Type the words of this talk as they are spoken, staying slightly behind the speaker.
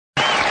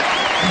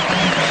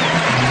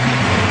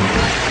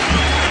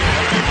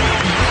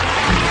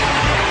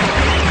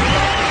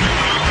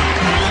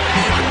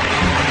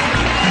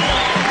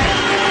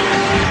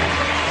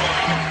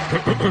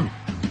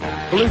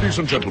Ladies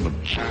and gentlemen,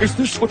 is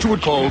this what you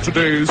would call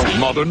today's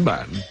modern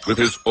man? With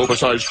his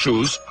oversized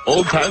shoes,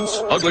 old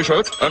pants, ugly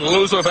shirt, and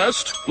loser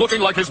vest,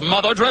 looking like his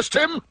mother dressed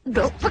him?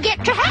 Don't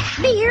forget your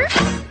hat, dear.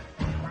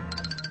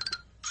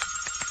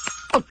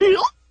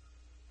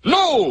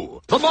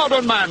 No! The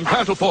modern man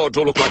can't afford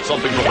to look like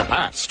something from the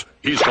past.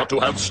 He's got to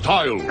have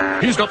style.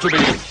 He's got to be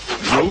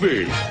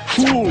groovy,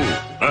 cool,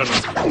 and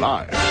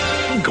fly.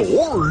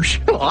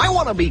 Gorge, I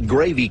want to be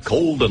gravy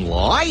cold and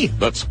lie.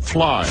 That's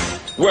fly.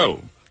 Well,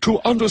 to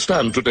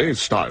understand today's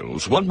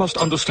styles, one must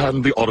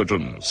understand the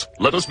origins.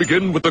 Let us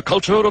begin with the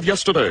culture of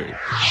yesterday.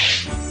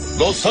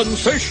 The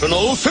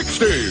sensational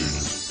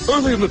 60s.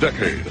 Early in the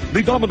decade,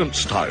 the dominant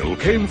style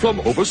came from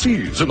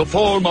overseas in the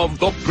form of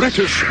the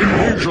British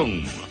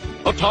invasion.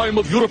 A time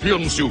of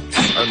European suits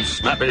and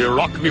snappy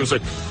rock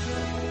music.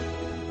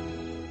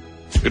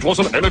 It was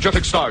an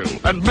energetic style,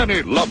 and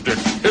many loved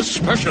it,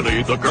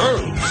 especially the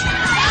girls.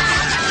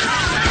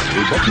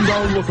 The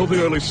button-down look of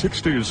the early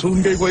 60s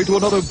soon gave way to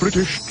another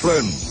British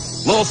trend.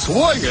 The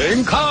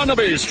swinging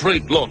Carnaby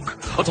Street look.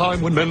 A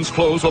time when men's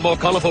clothes were more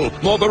colorful,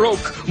 more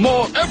baroque,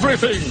 more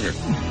everything.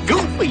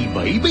 Goofy,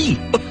 baby.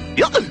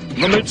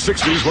 The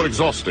mid-60s were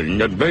exhausting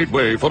and made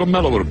way for a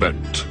mellower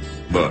bent.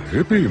 The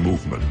hippie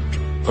movement.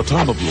 A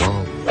time of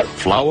love,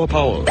 flower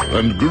power,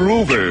 and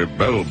groovy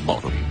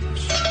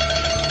bell-bottoms.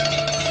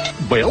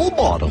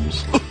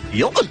 Bell-bottoms?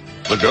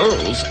 The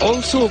girls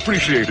also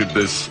appreciated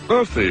this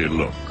earthy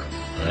look.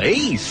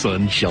 Hey,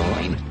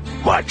 sunshine.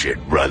 Watch it,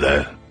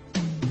 brother.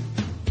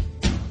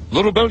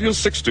 The rebellious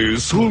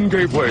 60s soon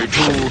gave way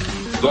to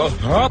the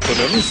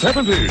happening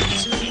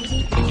 70s,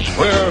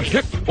 where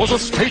hip was a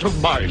state of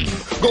mind.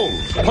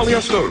 Gold,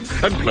 polyester,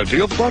 and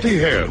plenty of body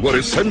hair were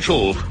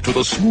essential to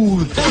the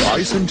smooth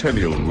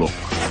bicentennial look.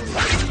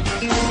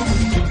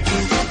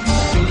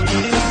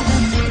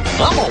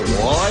 I'm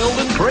a wild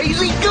and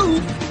crazy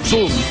goof.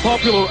 Soon,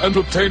 popular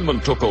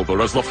entertainment took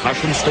over as the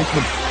fashion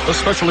statement,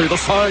 especially the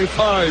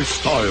sci-fi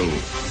style,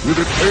 with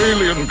its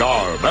alien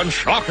garb and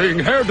shocking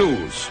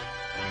hairdos.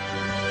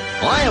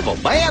 I have a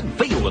bad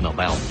feeling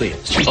about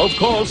this. Of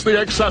course, the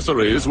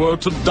accessories were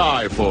to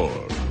die for.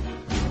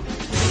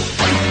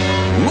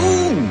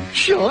 Ooh,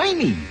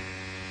 shiny.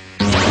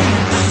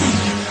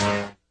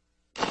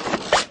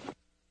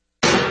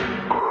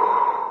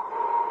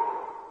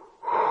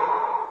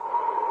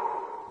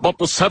 But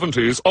the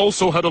 70s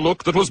also had a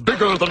look that was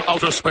bigger than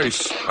outer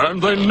space,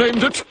 and they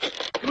named it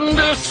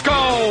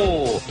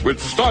Disco!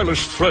 With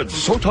stylish threads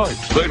so tight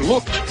they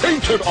looked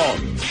painted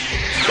on.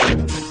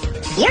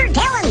 You're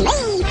telling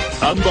me.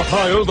 And the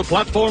higher the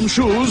platform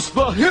shoes,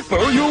 the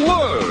hipper you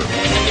were.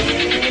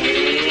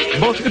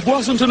 But it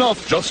wasn't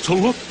enough just to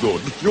look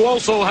good. You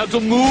also had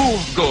to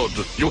move good.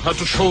 You had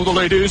to show the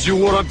ladies you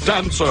were a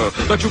dancer,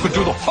 that you could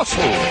do the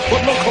hustle, the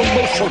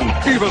locomotion,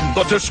 even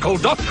the disco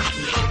duck.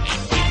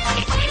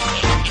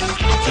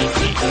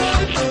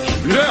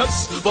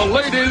 Yes, the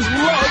ladies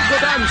loved the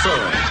dancer.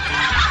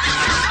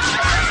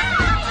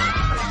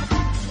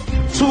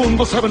 Soon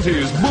the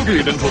 70s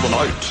boogied into the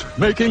night,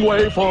 making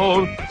way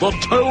for the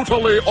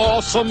totally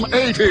awesome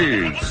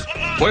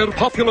 80s, where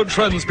popular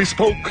trends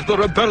bespoke the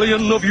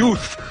rebellion of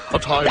youth, a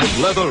time of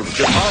leather,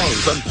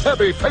 guitars, and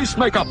heavy face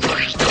makeup.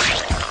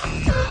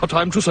 A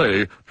time to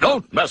say,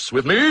 don't mess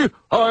with me,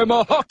 I'm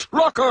a hot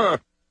rocker.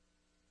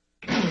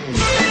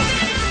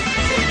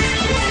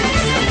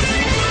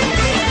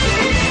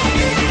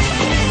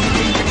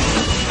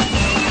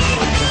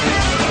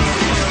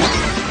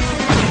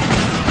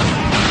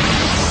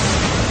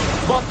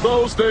 But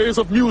those days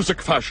of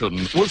music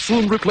fashion were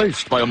soon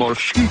replaced by a more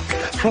chic,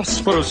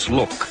 prosperous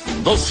look.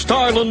 The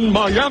stylin'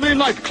 Miami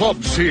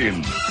nightclub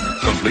scene,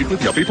 complete with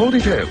yuppie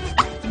ponytail.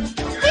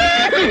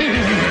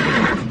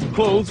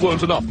 Clothes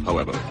weren't enough,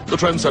 however. The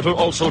trendsetter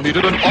also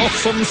needed an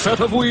awesome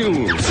set of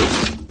wheels.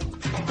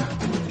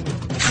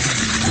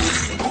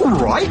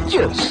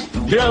 Righteous.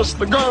 Yes,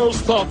 the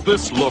girls thought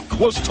this look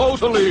was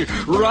totally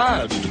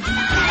rad.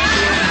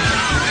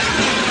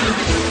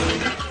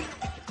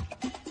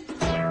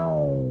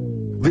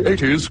 The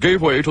 80s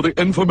gave way to the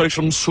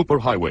information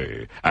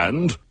superhighway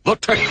and the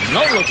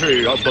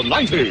technology of the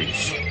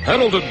 90s,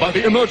 heralded by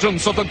the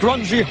emergence of the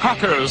grungy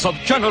hackers of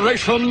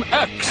Generation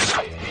X.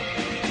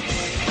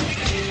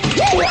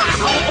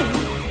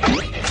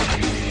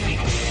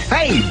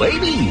 Hey,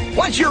 baby,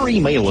 what's your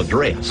email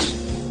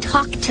address?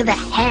 Talk to the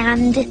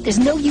hand. There's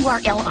no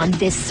URL on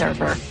this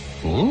server.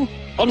 Huh?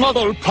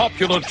 Another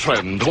popular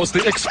trend was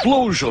the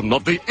explosion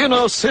of the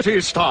inner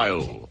city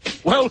style.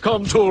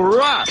 Welcome to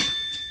rap.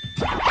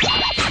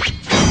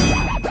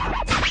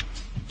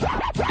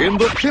 In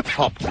the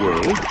hip-hop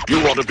world, you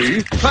want to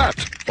be fat.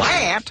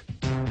 Fat?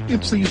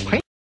 It's these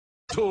pants.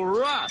 To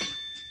rap.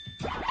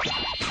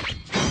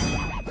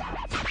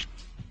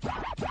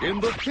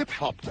 In the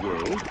hip-hop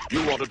world,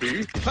 you want to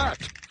be fat.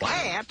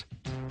 Fat?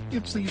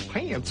 It's these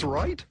pants,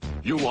 right?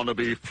 You want to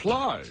be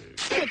fly.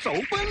 It's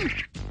open?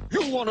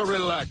 You want to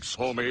relax,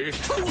 homie.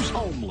 Who's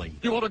homely?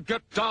 You want to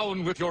get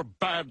down with your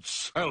bad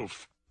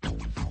self.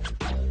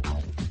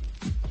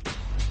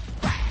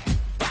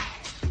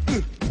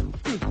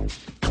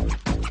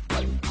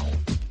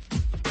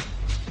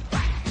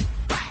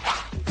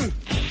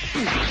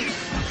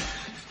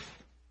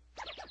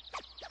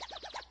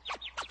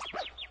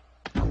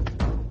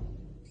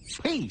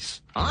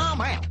 Peace.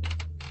 I'm out.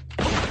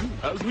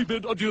 As we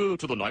bid adieu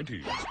to the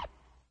 90s,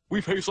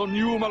 we face a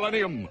new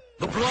millennium,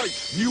 the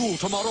bright new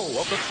tomorrow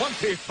of the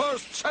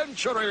 21st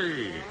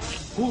century.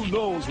 Who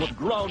knows what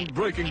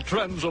groundbreaking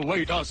trends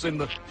await us in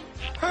the...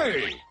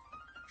 Hey!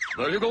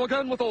 There you go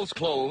again with those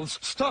clothes,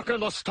 stuck in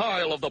the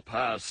style of the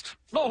past.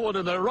 No one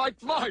in their right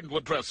mind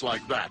would dress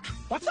like that.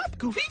 What's up,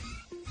 Goofy?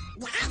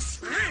 That's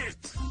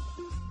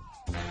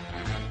hot.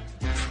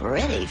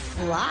 Pretty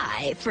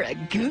fly for a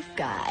goof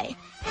guy.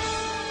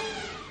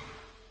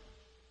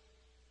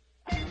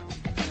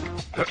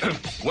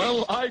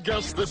 Well, I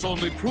guess this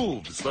only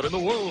proves that in the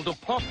world of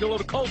popular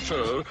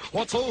culture,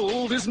 what's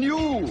old is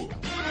new.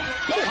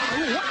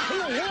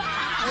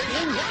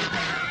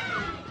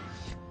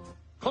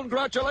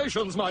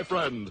 Congratulations, my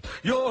friend.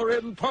 You're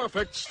in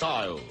perfect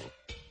style.